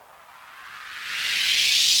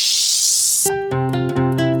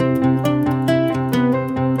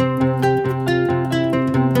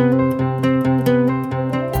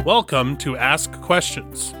Welcome to Ask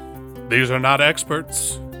Questions. These are not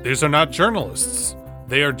experts. These are not journalists.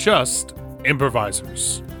 They are just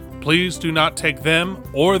improvisers. Please do not take them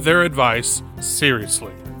or their advice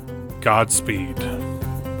seriously. Godspeed.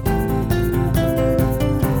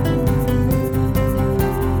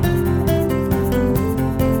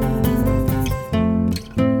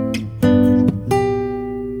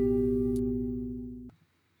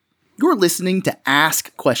 You're listening to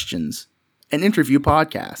Ask Questions, an interview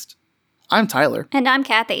podcast. I'm Tyler. And I'm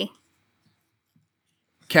Kathy.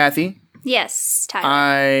 Kathy? Yes, Tyler.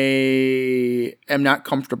 I am not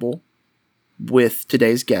comfortable with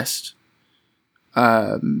today's guest. We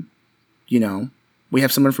have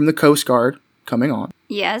someone from the Coast Guard coming on.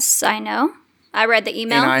 Yes, I know. I read the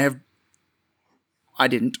email. And I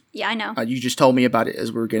didn't. Yeah, I know. You just told me about it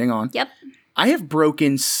as we were getting on. Yep. I have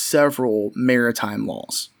broken several maritime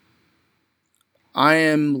laws. I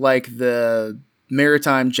am like the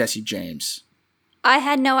maritime Jesse James. I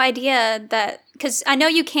had no idea that, because I know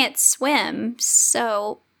you can't swim,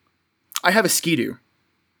 so... I have a Ski-Doo.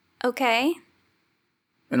 Okay.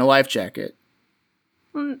 And a life jacket.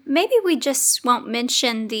 Maybe we just won't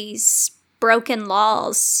mention these broken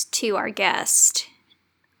laws to our guest.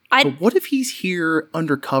 But what if he's here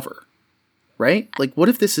undercover? Right? Like, what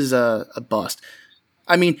if this is a bust?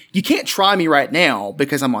 I mean, you can't try me right now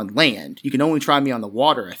because I'm on land. You can only try me on the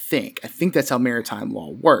water, I think. I think that's how maritime law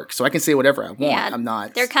works. So I can say whatever I want. Yeah, I'm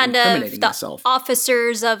not they're kind of incriminating the myself.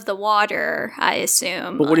 officers of the water, I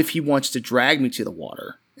assume. But what if he wants to drag me to the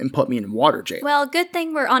water and put me in water jail? Well, good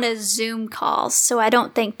thing we're on a Zoom call, so I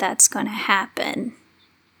don't think that's going to happen.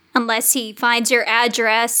 Unless he finds your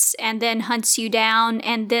address and then hunts you down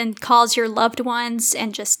and then calls your loved ones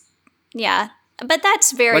and just, yeah. But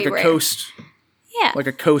that's very rare. Yeah. Like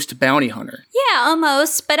a coast bounty hunter. Yeah,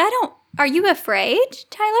 almost. But are you afraid,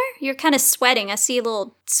 Tyler? You're kind of sweating. I see a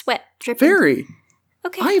little sweat dripping. Very.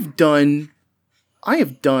 Okay. I have done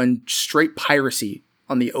straight piracy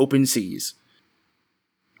on the open seas.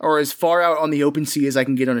 Or as far out on the open sea as I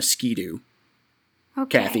can get on a Ski-Doo.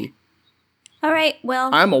 Okay. Kathy. All right,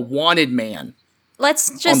 well. I'm a wanted man. On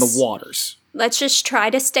the waters. Let's just try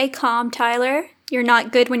to stay calm, Tyler. You're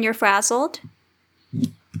not good when you're frazzled.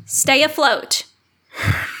 Stay afloat.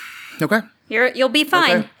 Okay. You'll be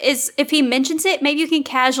fine. Okay. If he mentions it, maybe you can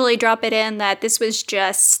casually drop it in that this was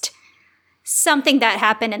just something that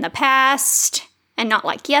happened in the past and not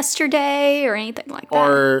like yesterday or anything like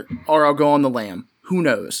that. Or I'll go on the lam. Who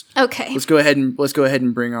knows? Okay. Let's go ahead and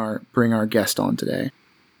bring our guest on today.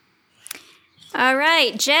 All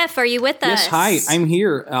right, Jeff, are you with us? Yes, hi, I'm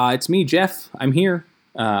here. It's me, Jeff. I'm here.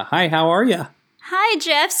 Hi, how are you? Hi,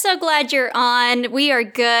 Jeff. So glad you're on. We are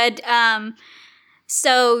good.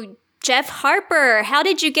 So, Jeff Harper, how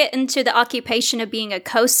did you get into the occupation of being a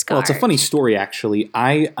Coast Guard? Well, it's a funny story, actually.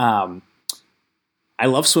 I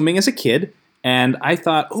love swimming as a kid, and I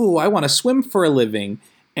thought, I want to swim for a living.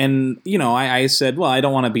 And, I said, well, I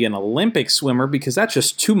don't want to be an Olympic swimmer because that's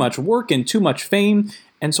just too much work and too much fame.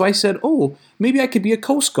 And so I said, maybe I could be a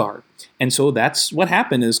Coast Guard. And so that's what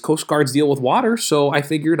happened is Coast Guards deal with water, so I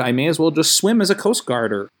figured I may as well just swim as a Coast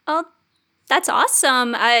Guarder. Oh, that's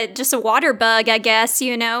awesome. Just a water bug, I guess,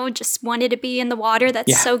 just wanted to be in the water.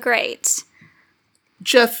 That's so great.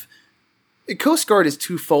 Jeff, Coast Guard is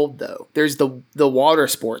twofold, though. There's the water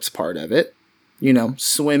sports part of it,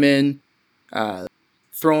 swimming,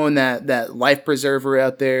 throwing that life preserver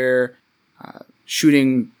out there,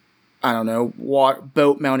 shooting, I don't know,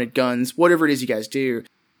 boat-mounted guns, whatever it is you guys do.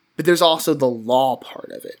 But there's also the law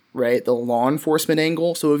part of it, right? The law enforcement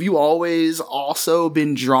angle. So have you always also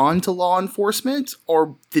been drawn to law enforcement?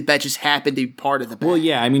 Or did that just happen to be part of the bag? Well,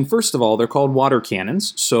 yeah. I mean, first of all, they're called water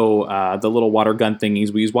cannons. So the little water gun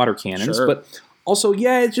thingies, we use water cannons. Sure. But also,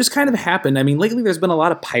 yeah, it just kind of happened. I mean, lately there's been a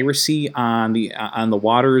lot of piracy on the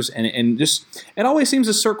waters. And just it always seems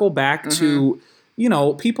to circle back to...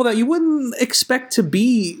 people that you wouldn't expect to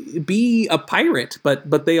be a pirate,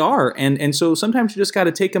 but they are. And so sometimes you just got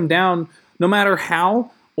to take them down no matter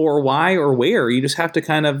how or why or where. You just have to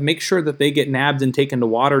kind of make sure that they get nabbed and taken to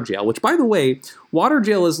water jail, which, by the way, water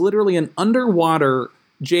jail is literally an underwater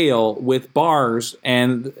jail with bars.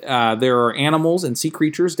 And there are animals and sea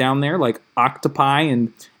creatures down there like octopi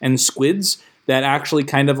and squids that actually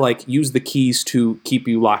kind of like use the keys to keep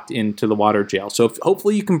you locked into the water jail. So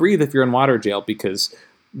hopefully you can breathe if you're in water jail because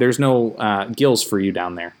there's no gills for you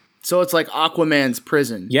down there. So it's like Aquaman's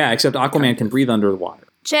prison. Yeah, except Aquaman can breathe under the water.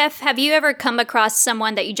 Jeff, have you ever come across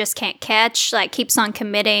someone that you just can't catch, like keeps on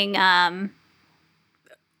committing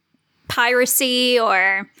piracy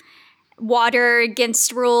or water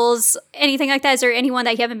against rules, anything like that? Is there anyone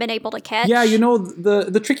that you haven't been able to catch? Yeah,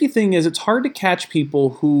 the tricky thing is it's hard to catch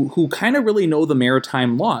people who kind of really know the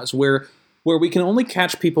maritime laws, where we can only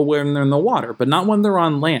catch people when they're in the water, but not when they're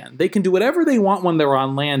on land. They can do whatever they want when they're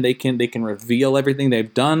on land. They can reveal everything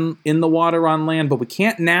they've done in the water on land, but we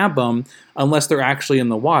can't nab them unless they're actually in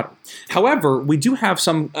the water. However, we do have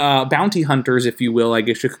some bounty hunters, if you will, I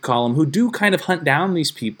guess you could call them, who do kind of hunt down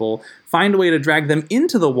these people, find a way to drag them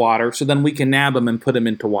into the water so then we can nab them and put them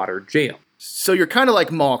into water jail. So you're kind of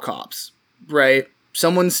like mall cops, right?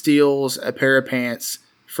 Someone steals a pair of pants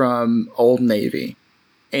from Old Navy,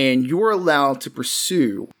 and you're allowed to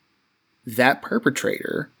pursue that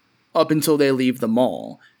perpetrator up until they leave the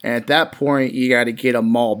mall. And at that point, you got to get a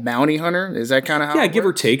mall bounty hunter. Is that kind of how it give or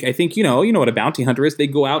works? take. I think, you know what a bounty hunter is. They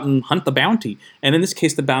go out and hunt the bounty. And in this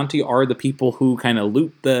case, the bounty are the people who kind of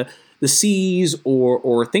loot the seas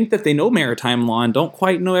or think that they know maritime law and don't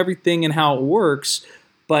quite know everything and how it works.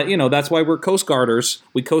 But, that's why we're Coast Guarders.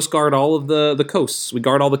 We Coast Guard all of the coasts. We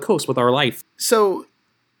guard all the coasts with our life. So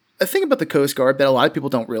a thing about the Coast Guard that a lot of people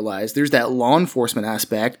don't realize, there's that law enforcement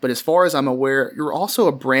aspect, but as far as I'm aware, you're also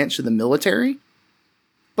a branch of the military.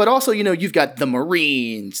 But also, you've got the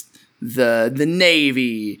Marines, the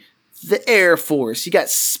Navy, the Air Force, you got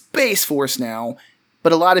Space Force now,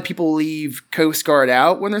 but a lot of people leave Coast Guard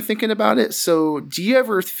out when they're thinking about it. So do you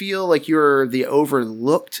ever feel like you're the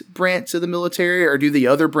overlooked branch of the military, or do the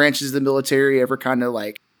other branches of the military ever kind of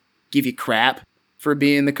like give you crap for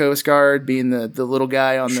being the Coast Guard, being the little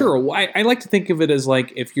guy on Sure. Well, I like to think of it as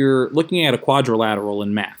like if you're looking at a quadrilateral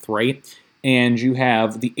in math, right? And you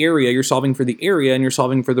have the area, you're solving for the area, and you're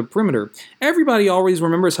solving for the perimeter. Everybody always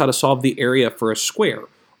remembers how to solve the area for a square,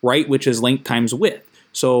 right? Which is length times width.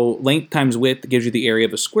 So length times width gives you the area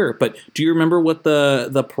of a square. But do you remember what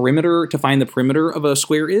the perimeter, to find the perimeter of a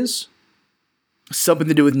square is? Something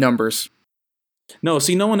to do with numbers. No,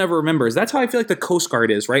 see, no one ever remembers. That's how I feel like the Coast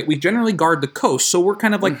Guard is, right? We generally guard the coast, so we're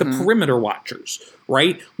kind of like the perimeter watchers,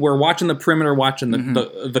 right? We're watching the perimeter, watching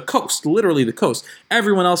the coast, literally the coast.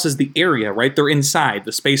 Everyone else is the area, right? They're inside,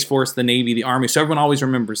 the Space Force, the Navy, the Army, so everyone always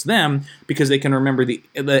remembers them because they can remember the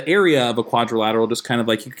area of a quadrilateral, just kind of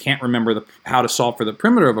like you can't remember how to solve for the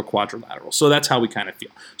perimeter of a quadrilateral. So that's how we kind of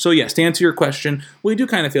feel. So yes, to answer your question, we do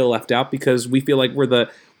kind of feel left out because we feel like we're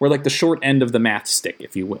like the short end of the math stick,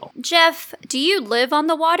 if you will. Jeff, do you live on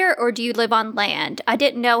the water or do you live on land? I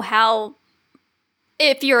didn't know how,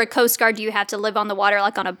 if you're a Coast Guard, do you have to live on the water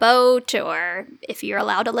like on a boat, or if you're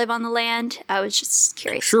allowed to live on the land? I was just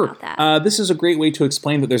curious about that. This is a great way to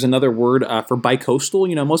explain that there's another word for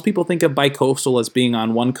bicoastal. Most people think of bicoastal as being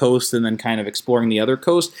on one coast and then kind of exploring the other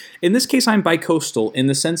coast. In this case, I'm bicoastal in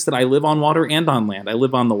the sense that I live on water and on land. I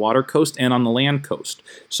live on the water coast and on the land coast.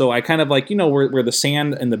 So I kind of like, where the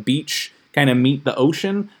sand and the beach kind of meet the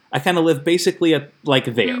ocean, I kind of live basically at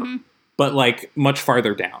like there, but like much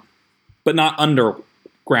farther down, but not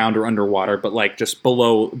underground or underwater, but like just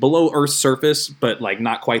below Earth's surface, but like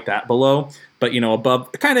not quite that below, but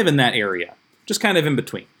above, kind of in that area, just kind of in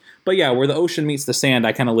between. But yeah, where the ocean meets the sand,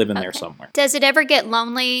 I kind of live in there somewhere. Does it ever get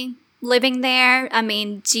lonely living there? I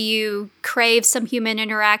mean, do you crave some human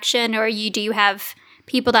interaction, or do you have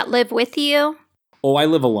people that live with you? Oh, I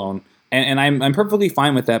live alone. And I'm perfectly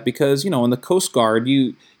fine with that because, in the Coast Guard,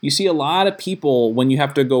 you see a lot of people when you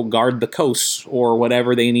have to go guard the coast or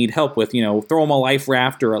whatever they need help with, throw them a life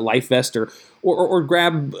raft or a life vest or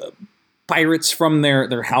grab pirates from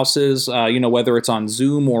their houses, whether it's on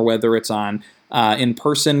Zoom or whether it's on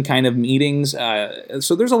in-person kind of meetings.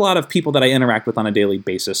 So there's a lot of people that I interact with on a daily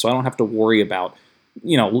basis, so I don't have to worry about,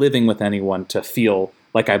 living with anyone to feel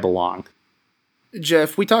like I belong.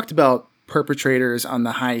 Jeff, we talked about perpetrators on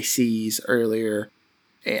the high seas earlier.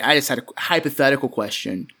 I just had a hypothetical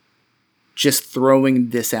question. Just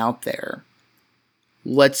throwing this out there.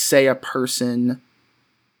 Let's say a person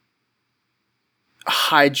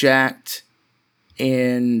hijacked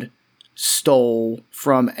and stole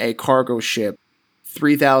from a cargo ship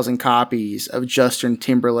 3,000 copies of Justin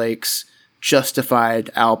Timberlake's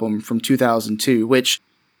Justified album from 2002, which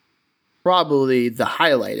probably the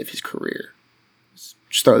highlight of his career.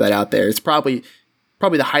 Just throw that out there. It's probably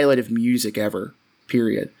the highlight of music ever,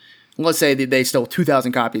 period. And let's say they stole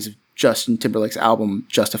 2,000 copies of Justin Timberlake's album,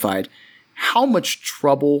 Justified. How much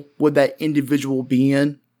trouble would that individual be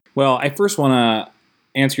in? Well, I first want to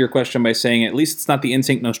answer your question by saying at least it's not the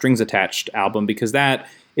NSYNC No Strings Attached album, because that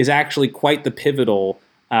is actually quite the pivotal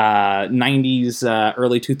 90s,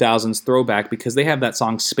 early 2000s throwback, because they have that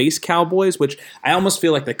song Space Cowboys, which I almost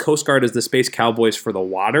feel like the Coast Guard is the Space Cowboys for the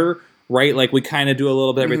water, right? Like we kind of do a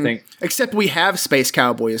little bit of everything. Except we have Space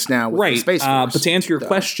Cowboys now with the Right. Space Force. But to answer your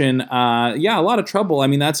question, yeah, a lot of trouble. I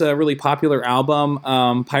mean, that's a really popular album.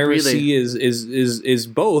 Piracy is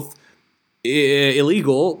both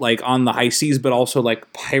illegal, like on the high seas, but also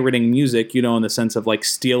like pirating music, you know, in the sense of like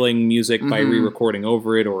stealing music by re-recording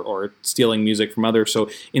over it or stealing music from others. So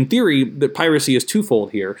in theory, the piracy is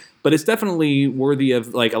twofold here, but it's definitely worthy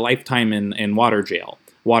of like a lifetime in water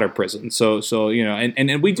prison. So you know,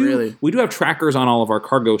 and we do have trackers on all of our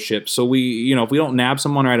cargo ships. So we, you know, if we don't nab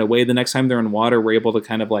someone right away, the next time they're in water, we're able to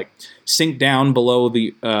kind of like sink down below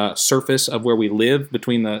the surface of where we live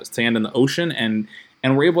between the sand and the ocean, and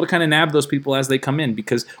we're able to kind of nab those people as they come in,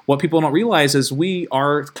 because what people don't realize is we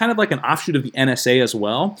are kind of like an offshoot of the NSA as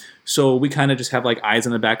well. So we kind of just have like eyes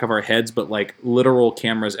in the back of our heads, but like literal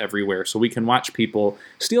cameras everywhere. So we can watch people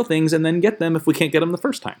steal things and then get them if we can't get them the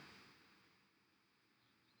first time.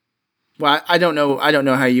 Well, I don't know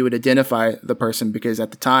how you would identify the person, because at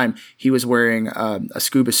the time he was wearing a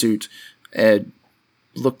scuba suit that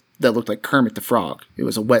looked like Kermit the Frog. It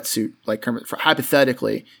was a wetsuit like Kermit.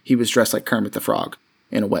 Hypothetically, he was dressed like Kermit the Frog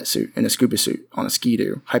in a wetsuit, in a scuba suit, on a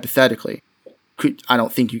ski-doo. Hypothetically, I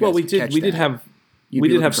don't think you guys. Well, we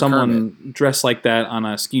did have someone dressed like that on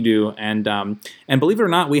a ski-doo, and believe it or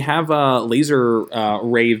not, we have laser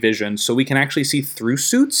ray vision, so we can actually see through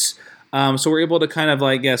suits. So we're able to kind of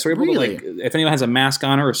like, so we're able to like, if anyone has a mask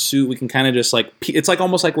on or a suit, we can kind of just like, it's like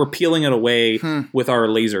almost like we're peeling it away with our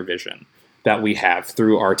laser vision that we have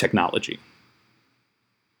through our technology.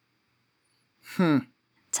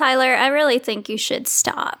 Tyler, I really think you should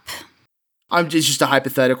stop. It's just a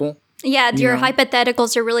hypothetical. Yeah, your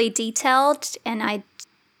hypotheticals are really detailed, and I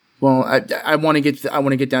want to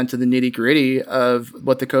get down to the nitty gritty of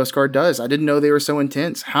what the Coast Guard does. I didn't know they were so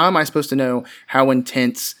intense. How am I supposed to know how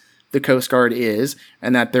intense the Coast Guard is,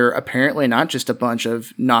 and that they're apparently not just a bunch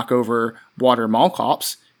of knockover water mall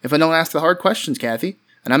cops, if I don't ask the hard questions, Kathy?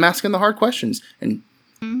 And I'm asking the hard questions, and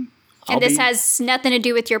this has nothing to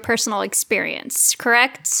do with your personal experience,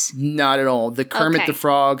 correct? Not at all. The Kermit the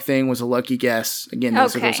Frog thing was a lucky guess. Again,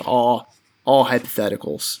 those are just all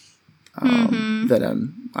hypotheticals that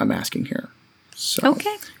I'm asking here. So,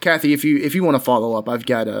 Kathy, if you want to follow up, I've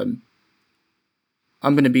got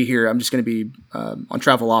I'm going to be here. I'm just going to be on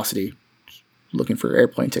Travelocity looking for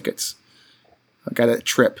airplane tickets. I got a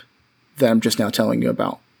trip that I'm just now telling you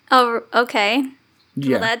about. Oh, okay.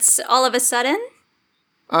 Yeah. Well, that's all of a sudden?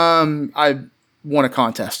 I won a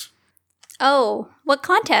contest. Oh, what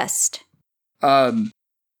contest?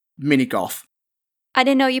 Mini golf. I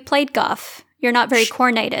didn't know you played golf. You're not very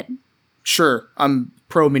coordinated. Sure. I'm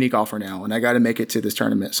pro mini golfer now, and I got to make it to this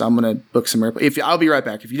tournament. So I'm going to book some airplane. I'll be right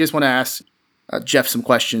back. If you just want to ask Jeff some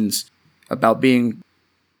questions about being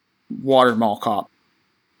water mall cop,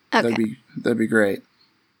 that'd be great.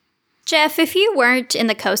 Jeff, if you weren't in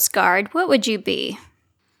the Coast Guard, what would you be?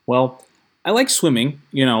 Well, I like swimming,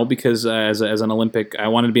 you know, because as an Olympic, I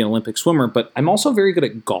wanted to be an Olympic swimmer, but I'm also very good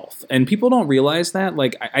at golf. And people don't realize that.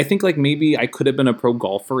 Like, I think like maybe I could have been a pro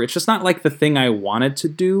golfer. It's just not like the thing I wanted to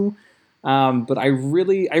do. But I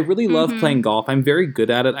really love playing golf. I'm very good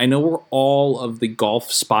at it. I know where all of the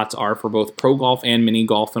golf spots are for both pro golf and mini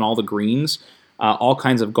golf and all the greens, all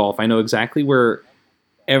kinds of golf. I know exactly where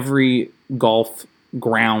every golf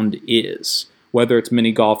ground is, whether it's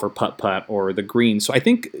mini golf or putt-putt or the greens. So I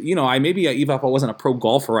think, you know, even if I wasn't a pro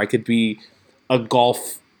golfer, I could be a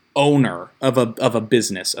golf owner of a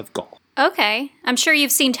business of golf. Okay. I'm sure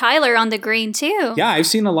you've seen Tyler on the green too. Yeah, I've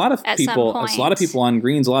seen a lot of people on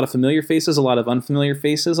greens, a lot of familiar faces, a lot of unfamiliar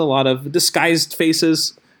faces, a lot of disguised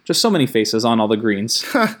faces, just so many faces on all the greens.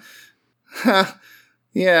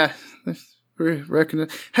 Yeah.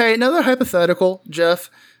 Hey, another hypothetical, Jeff.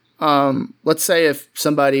 Let's say if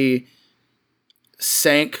somebody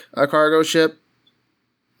sank a cargo ship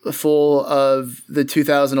full of the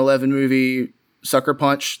 2011 movie Sucker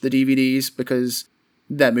Punch, the DVDs, because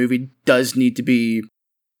that movie does need to be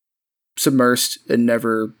submersed and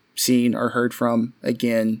never seen or heard from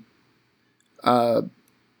again. How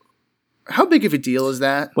big of a deal is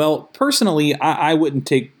that? Well, personally, I wouldn't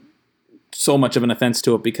take so much of an offense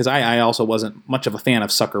to it, because I also wasn't much of a fan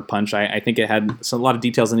of Sucker Punch. I think it had a lot of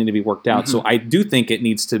details that need to be worked out. So I do think it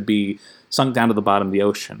needs to be sunk down to the bottom of the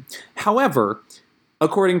ocean. However,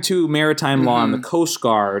 according to maritime law and the Coast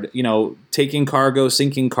Guard, you know, taking cargo,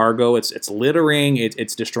 sinking cargo, it's littering,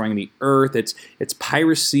 it's destroying the earth, it's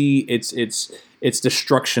piracy, it's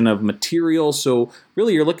destruction of material. So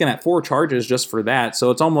really, you're looking at 4 charges just for that. So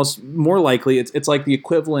it's almost more likely it's like the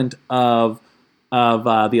equivalent of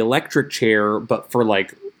the electric chair, but for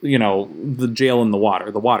like, you know, the jail in the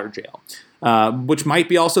water jail, which might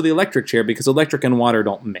be also the electric chair, because electric and water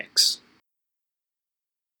don't mix.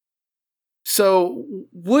 So,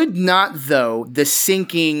 would not, though, the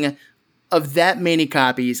sinking of that many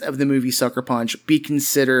copies of the movie Sucker Punch be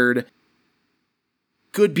considered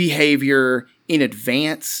good behavior in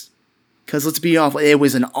advance? Because let's be honest, it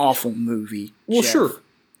was an awful movie. Well, Jeff. sure.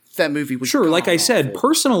 That movie was sure. Like I said, awful.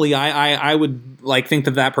 personally, I would like think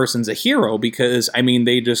that person's a hero because I mean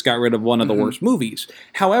they just got rid of one of the worst movies.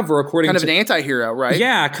 However, according kind to of an anti-hero, right?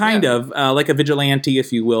 Yeah, kind of like a vigilante,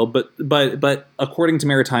 if you will. But according to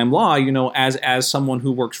maritime law, you know, as someone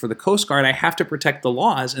who works for the Coast Guard, I have to protect the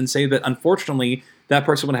laws and say that unfortunately that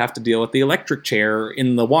person would have to deal with the electric chair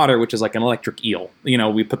in the water, which is like an electric eel. You know,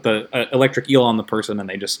 we put the electric eel on the person and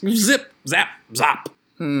they just zip, zap, zop.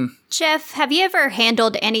 Jeff, have you ever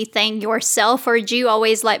handled anything yourself, or did you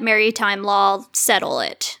always let maritime law settle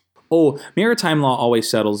it? Oh, maritime law always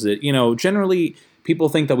settles it. You know, generally people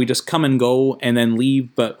think that we just come and go and then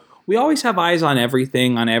leave, but we always have eyes on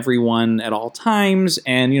everything, on everyone at all times,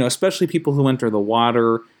 and, you know, especially people who enter the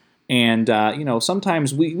water. And, you know,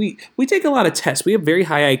 sometimes we take a lot of tests. We have very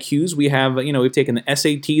high IQs. We have, you know, we've taken the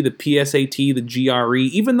SAT, the PSAT, the GRE.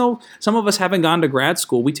 Even though some of us haven't gone to grad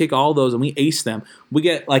school, we take all those and we ace them. We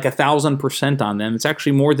get like 1,000% on them. It's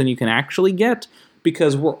actually more than you can actually get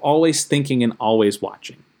because we're always thinking and always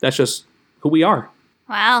watching. That's just who we are.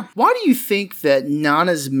 Wow. Why do you think that not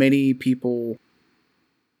as many people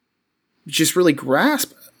just really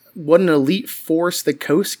grasp what an elite force the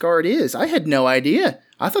Coast Guard is? I had no idea.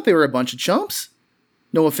 I thought they were a bunch of chumps.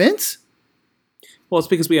 No offense. Well, it's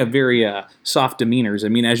because we have very soft demeanors. I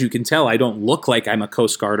mean, as you can tell, I don't look like I'm a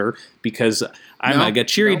Coast Guarder because I got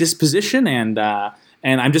cheery disposition and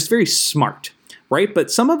I'm just very smart, right?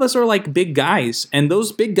 But some of us are like big guys, and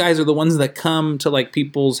those big guys are the ones that come to like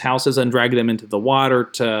people's houses and drag them into the water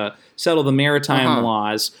to settle the maritime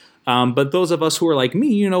laws. But those of us who are like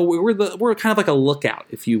me, you know, we're kind of like a lookout,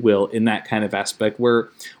 if you will, in that kind of aspect where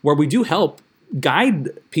we do help guide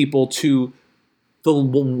people to the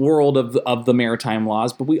world of the maritime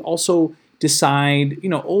laws, but we also decide, you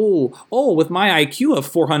know, with my IQ of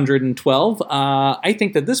 412, I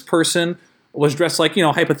think that this person was dressed like, you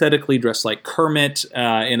know, hypothetically dressed like Kermit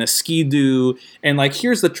in a ski-doo, and like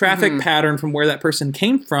here's the traffic pattern from where that person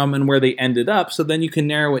came from and where they ended up, so then you can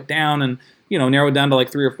narrow it down and, you know, narrow it down to like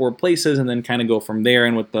 3 or 4 places and then kind of go from there.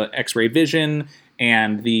 And with the X-ray vision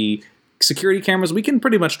and the security cameras, we can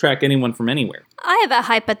pretty much track anyone from anywhere. I have a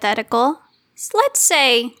hypothetical. Let's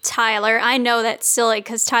say Tyler. I know that's silly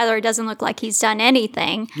because Tyler doesn't look like he's done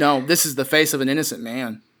anything. No, this is the face of an innocent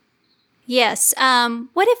man. Yes.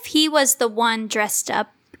 What if he was the one dressed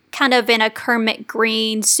up kind of in a Kermit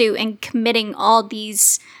green suit and committing all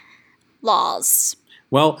these laws?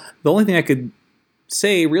 Well, the only thing I could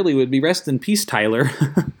say really would be rest in peace, Tyler,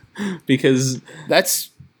 because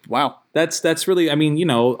that's really, I mean, you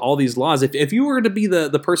know, all these laws. If you were to be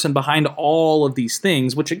the person behind all of these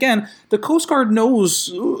things, which again, the Coast Guard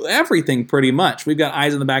knows everything pretty much. We've got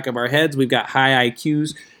eyes in the back of our heads. We've got high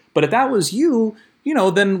IQs. But if that was you, you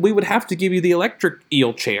know, then we would have to give you the electric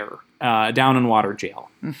eel chair down in water jail.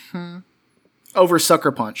 Over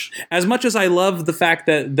Sucker Punch. As much as I love the fact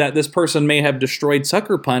that this person may have destroyed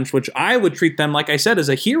Sucker Punch, which I would treat them, like I said, as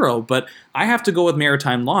a hero, but I have to go with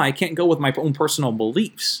maritime law. I can't go with my own personal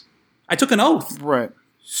beliefs. I took an oath. Right.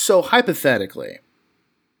 So hypothetically,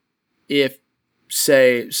 if,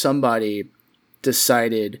 say, somebody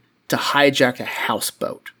decided to hijack a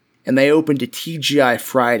houseboat and they opened a TGI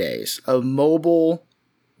Fridays, a mobile,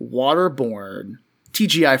 waterborne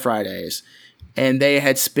TGI Fridays, and they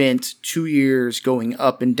had spent 2 years going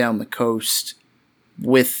up and down the coast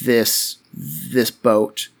with this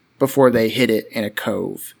boat before they hit it in a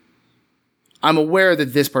cove. I'm aware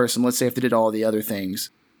that this person, let's say if they did all the other things,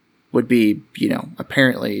 would be, you know,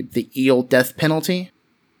 apparently the eel death penalty.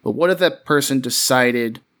 But what if that person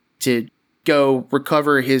decided to go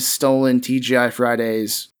recover his stolen TGI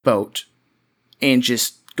Fridays boat and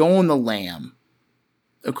just go on the lam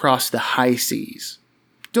across the high seas?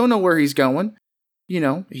 Don't know where he's going. You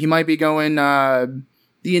know, he might be going the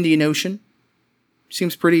Indian Ocean.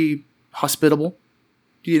 Seems pretty hospitable.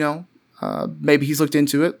 You know, maybe he's looked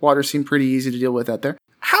into it. Water seemed pretty easy to deal with out there.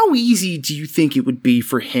 How easy do you think it would be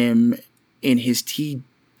for him in his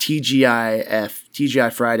TGI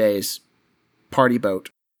Fridays party boat?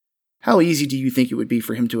 How easy do you think it would be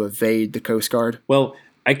for him to evade the Coast Guard? Well,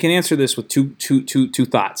 I can answer this with two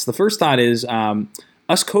thoughts. The first thought is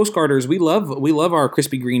us Coast Guarders, we love our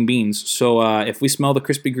crispy green beans. So if we smell the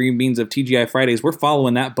crispy green beans of TGI Fridays, we're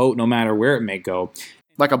following that boat no matter where it may go.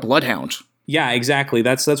 Like a bloodhound. Yeah, exactly.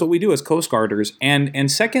 That's what we do as Coast Guarders.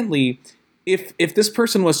 And secondly, if this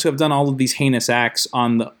person was to have done all of these heinous acts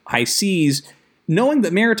on the high seas, knowing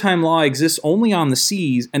that maritime law exists only on the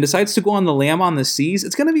seas and decides to go on the lam on the seas,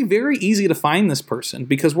 it's going to be very easy to find this person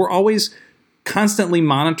because we're always constantly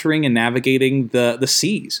monitoring and navigating the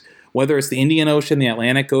seas, whether it's the Indian Ocean, the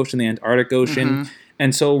Atlantic Ocean, the Antarctic Ocean.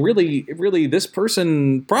 And so really, this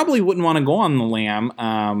person probably wouldn't want to go on the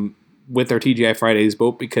lam with their TGI Fridays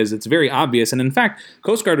boat because it's very obvious. And in fact,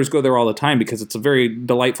 Coast Guarders go there all the time because it's a very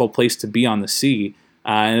delightful place to be on the sea.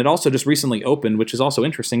 And it also just recently opened, which is also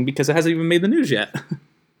interesting because it hasn't even made the news yet.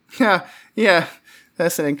 Yeah,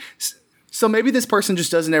 fascinating. So maybe this person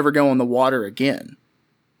just doesn't ever go on the water again.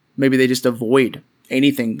 Maybe they just avoid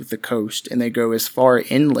anything with the coast and they go as far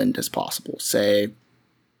inland as possible. Say,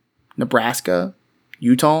 Nebraska,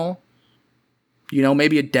 Utah,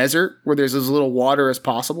 maybe a desert where there's as little water as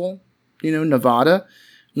possible. Nevada.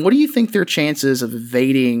 What do you think their chances of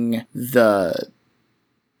evading the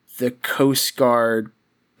Coast Guard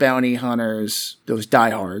bounty hunters, those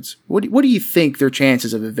diehards? What do you think their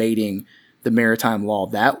chances of evading the maritime law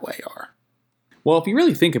that way are? Well, if you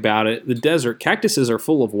really think about it, the desert, cactuses are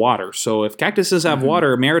full of water. So if cactuses have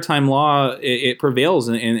water, maritime law, it prevails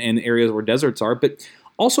in areas where deserts are. But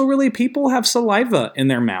also, really, people have saliva in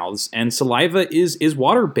their mouths, and saliva is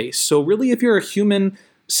water-based. So really, if you're a human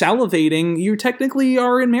salivating, you technically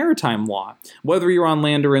are in maritime law, whether you're on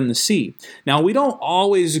land or in the sea. Now, we don't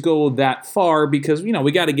always go that far because,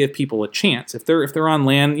 we got to give people a chance. If they're on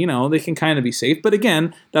land, they can kind of be safe. But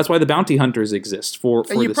again, that's why the bounty hunters exist for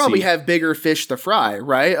and you the probably sea. have bigger fish to fry,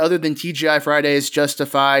 right? Other than TGI Friday's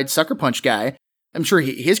justified sucker punch guy. I'm sure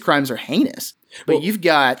his crimes are heinous. But you've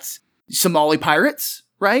got Somali pirates,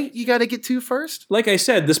 right? You got to get to first. Like I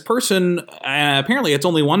said, this person, apparently it's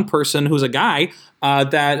only one person who's a guy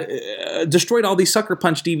that destroyed all these Sucker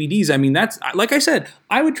Punch DVDs. I mean, that's, like I said,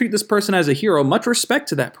 I would treat this person as a hero. Much respect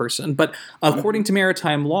to that person. But according to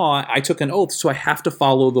maritime law, I took an oath, so I have to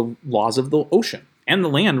follow the laws of the ocean and the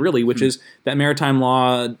land, really, which is that maritime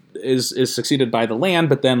law is succeeded by the land.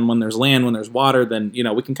 But then when there's land, when there's water, then,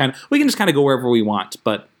 we can just kind of go wherever we want.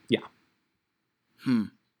 But yeah.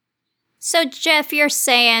 So, Jeff, you're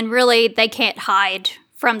saying really they can't hide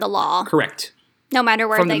from the law. Correct. No matter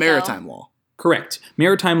where they go. From the maritime law. Correct.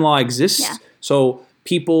 Maritime law exists, so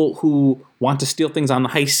people who want to steal things on the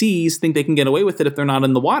high seas think they can get away with it if they're not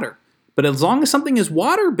in the water. But as long as something is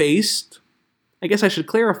water-based, I guess I should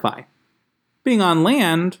clarify. Being on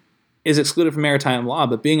land is excluded from maritime law,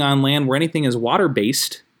 but being on land where anything is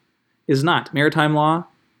water-based is not. Maritime law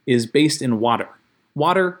is based in water.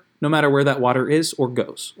 Water, no matter where that water is or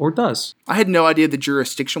goes or does. I had no idea the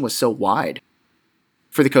jurisdiction was so wide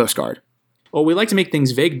for the Coast Guard. Well, we like to make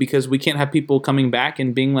things vague because we can't have people coming back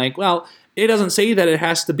and being like, well, it doesn't say that it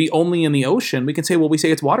has to be only in the ocean. We can say, well, we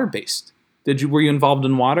say it's water-based. Were you involved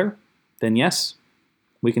in water? Then yes,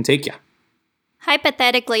 we can take you.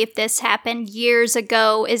 Hypothetically, if this happened years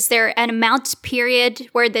ago, is there an amount period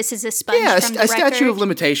where this is expunged from the record? Yeah, a statute of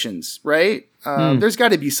limitations, right? There's got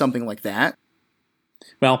to be something like that.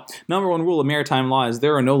 Well, number one rule of maritime law is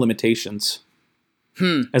there are no limitations.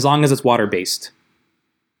 As long as it's water-based.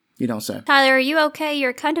 You don't say. Tyler, are you okay?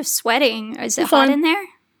 You're kind of sweating. Is it hot in there?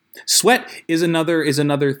 Sweat is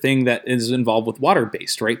another thing that is involved with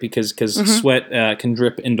water-based, right? Because sweat can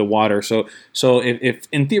drip into water. So if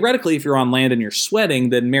theoretically, if you're on land and you're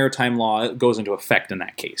sweating, then maritime law goes into effect in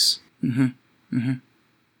that case.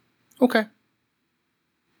 Okay.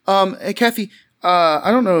 Hey, Kathy,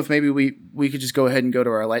 I don't know if maybe we could just go ahead and go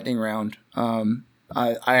to our lightning round.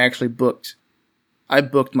 I actually booked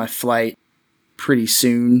my flight pretty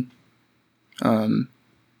soon, in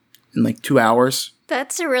like 2 hours.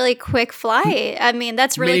 That's a really quick flight. I mean,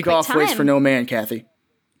 that's really Mini quick golf time. race for no man, Kathy.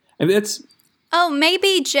 I mean, it's. Oh,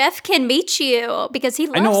 maybe Jeff can meet you because he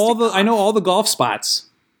loves I know all to the golf. I know all the golf spots.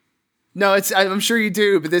 No, I'm sure you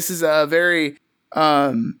do, but this is a very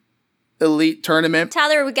elite tournament.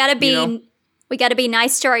 Tyler, we gotta be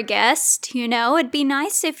nice to our guest. It'd be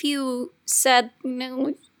nice if you said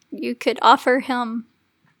you could offer him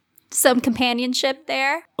some companionship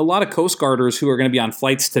there. A lot of Coast Guarders who are going to be on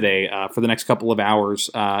flights today for the next couple of hours,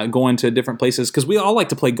 going to different places because we all like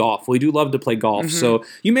to play golf. We do love to play golf, so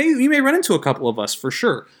you may run into a couple of us for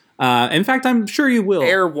sure. In fact, I'm sure you will.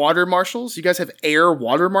 Air water marshals? You guys have air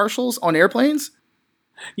water marshals on airplanes?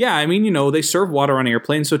 Yeah, I mean, they serve water on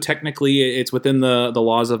airplanes, so technically it's within the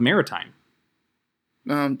laws of maritime.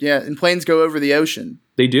 Yeah, and planes go over the ocean.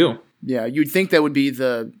 They do. Yeah, you'd think that would be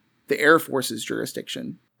the Air Force's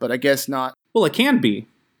jurisdiction, but I guess not. Well, it can be.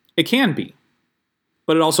 It can be.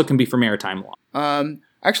 But it also can be for maritime law.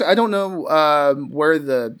 Actually, I don't know where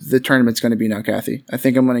the tournament's going to be now, Kathy. I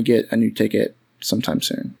think I'm going to get a new ticket sometime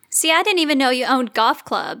soon. See, I didn't even know you owned golf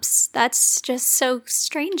clubs. That's just so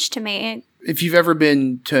strange to me. If you've ever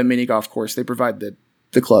been to a mini golf course, they provide the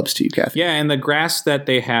clubs to you, Kathy. Yeah, and the grass that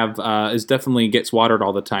they have is definitely gets watered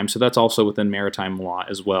all the time, so that's also within maritime law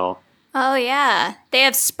as well. Oh, yeah. They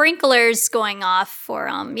have sprinklers going off for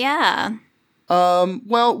them. Yeah.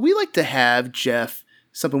 Well, we like to have, Jeff,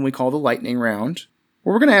 something we call the lightning round,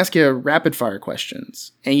 where we're going to ask you rapid fire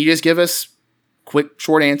questions, and you just give us quick,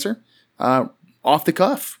 short answer, off the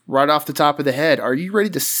cuff, right off the top of the head. Are you ready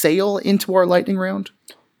to sail into our lightning round?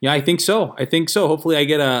 Yeah, I think so. Hopefully I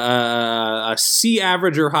get a C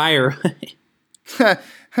average or higher.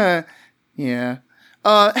 Yeah.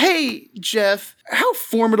 Hey, Jeff, how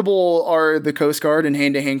formidable are the Coast Guard in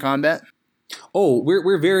hand-to-hand combat? Oh,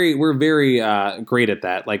 we're very great at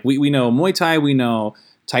that. Like we know Muay Thai, we know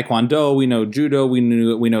Taekwondo, we know Judo, we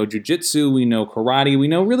know Jiu-Jitsu, we know Karate, we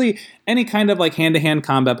know really any kind of like hand-to-hand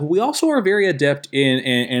combat. But we also are very adept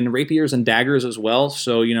in rapiers and daggers as well.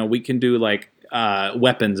 So we can do like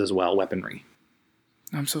weapons as well, weaponry.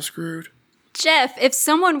 I'm so screwed. Jeff, if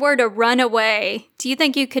someone were to run away, do you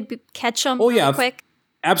think you could catch them quick?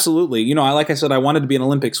 Absolutely. Like I said, I wanted to be an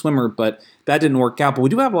Olympic swimmer, but that didn't work out. But we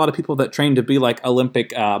do have a lot of people that train to be like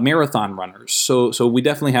Olympic marathon runners. So we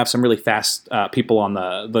definitely have some really fast people on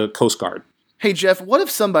the Coast Guard. Hey, Jeff, what if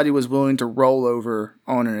somebody was willing to roll over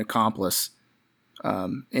on an accomplice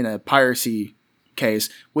in a piracy case?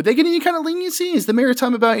 Would they get any kind of leniency? Is the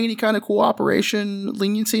maritime about any kind of cooperation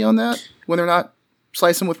leniency on that when they're not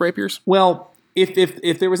slicing with rapiers? Well,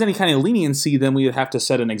 if there was any kind of leniency, then we would have to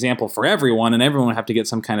set an example for everyone, and everyone would have to get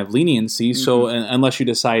some kind of leniency. Mm-hmm. So unless you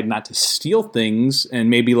decide not to steal things and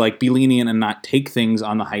maybe like be lenient and not take things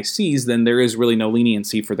on the high seas, then there is really no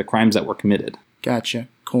leniency for the crimes that were committed. Gotcha.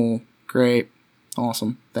 Cool. Great.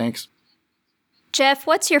 Awesome. Thanks. Jeff,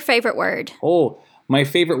 what's your favorite word? Oh, my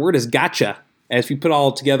favorite word is gotcha. As if you put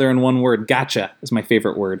all together in one word, gotcha is my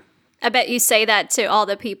favorite word. I bet you say that to all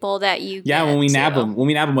the people that you Yeah, when we nab them,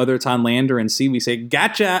 whether it's on land or in sea, we say,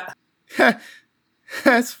 gotcha.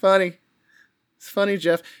 That's funny. It's funny,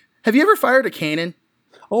 Jeff. Have you ever fired a cannon?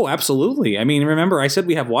 Oh, absolutely. I mean, remember, I said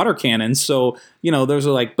we have water cannons, so, those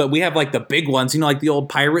are like, but we have like the big ones, like the old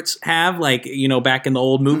pirates have, like, back in the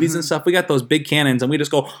old movies and stuff. We got those big cannons, and we just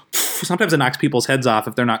go, sometimes it knocks people's heads off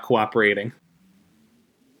if they're not cooperating.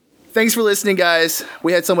 Thanks for listening, guys.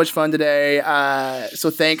 We had so much fun today. So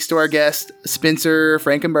thanks to our guest, Spencer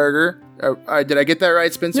Frankenberger. Did I get that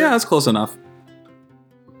right, Spencer? Yeah, that's close enough.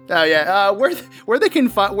 Oh yeah. Where can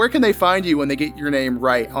they find you when they get your name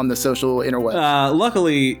right on the social interwebs?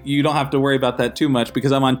 Luckily, you don't have to worry about that too much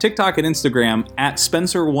because I'm on TikTok and Instagram at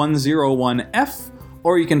Spencer101F,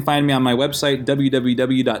 or you can find me on my website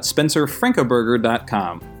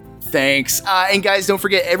www.spencerfrankenberger.com. Thanks. And guys, don't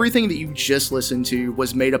forget, everything that you just listened to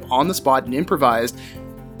was made up on the spot and improvised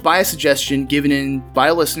by a suggestion given in by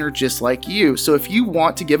a listener just like you. So if you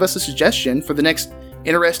want to give us a suggestion for the next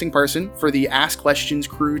interesting person for the Ask Questions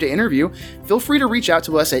crew to interview, feel free to reach out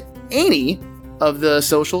to us at any of the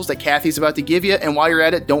socials that Kathy's about to give you. And while you're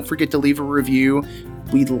at it, don't forget to leave a review.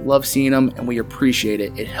 We love seeing them and we appreciate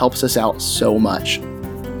it. It helps us out so much.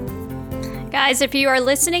 Guys, if you are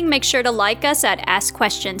listening, make sure to like us at Ask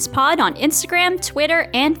Questions Pod on Instagram, Twitter,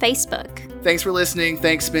 and Facebook. Thanks for listening.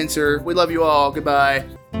 Thanks, Spencer. We love you all. Goodbye.